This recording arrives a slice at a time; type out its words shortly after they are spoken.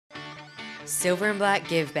Silver and Black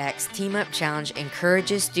Givebacks Team Up Challenge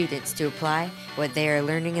encourages students to apply what they are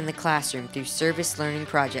learning in the classroom through service learning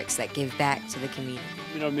projects that give back to the community.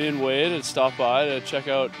 Me and Wade had stopped by to check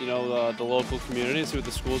out, the local community and see what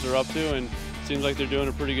the schools are up to, and it seems like they're doing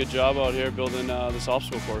a pretty good job out here building this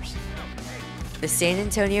obstacle course. The San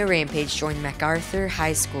Antonio Rampage joined MacArthur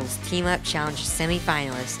High School's Team Up Challenge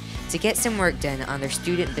semifinalists to get some work done on their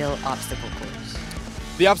student-built obstacle course.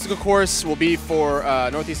 The obstacle course will be for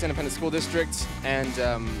Northeast Independent School District, and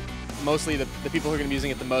mostly the people who are going to be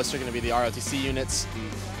using it the most are going to be the ROTC units.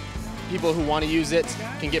 People who want to use it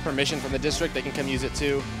can get permission from the district. They can come use it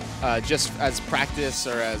too, just as practice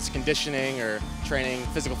or as conditioning or training,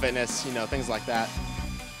 physical fitness, things like that.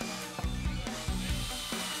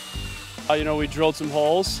 We drilled some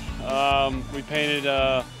holes. We painted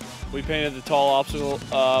the tall obstacle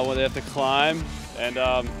where they have to climb, and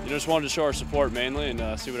just wanted to show our support mainly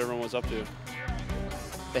and see what everyone was up to.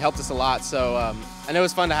 They helped us a lot, so I know it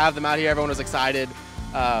was fun to have them out here. Everyone was excited.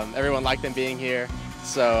 Everyone liked them being here.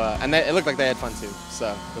 So, and it looked like they had fun too,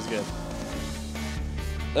 so it was good.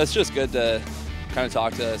 It's just good to kind of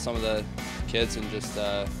talk to some of the kids and just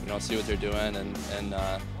see what they're doing and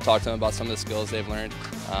talk to them about some of the skills they've learned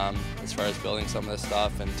as far as building some of this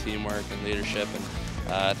stuff and teamwork and leadership, and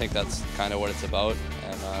I think that's kind of what it's about,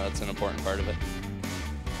 and that's an important part of it.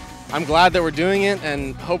 I'm glad that we're doing it,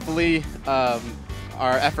 and hopefully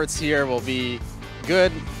our efforts here will be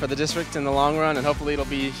good for the district in the long run, and hopefully it'll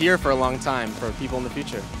be here for a long time for people in the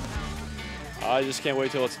future. I just can't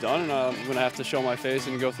wait till it's done, and I'm going to have to show my face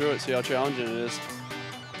and go through it, see how challenging it is.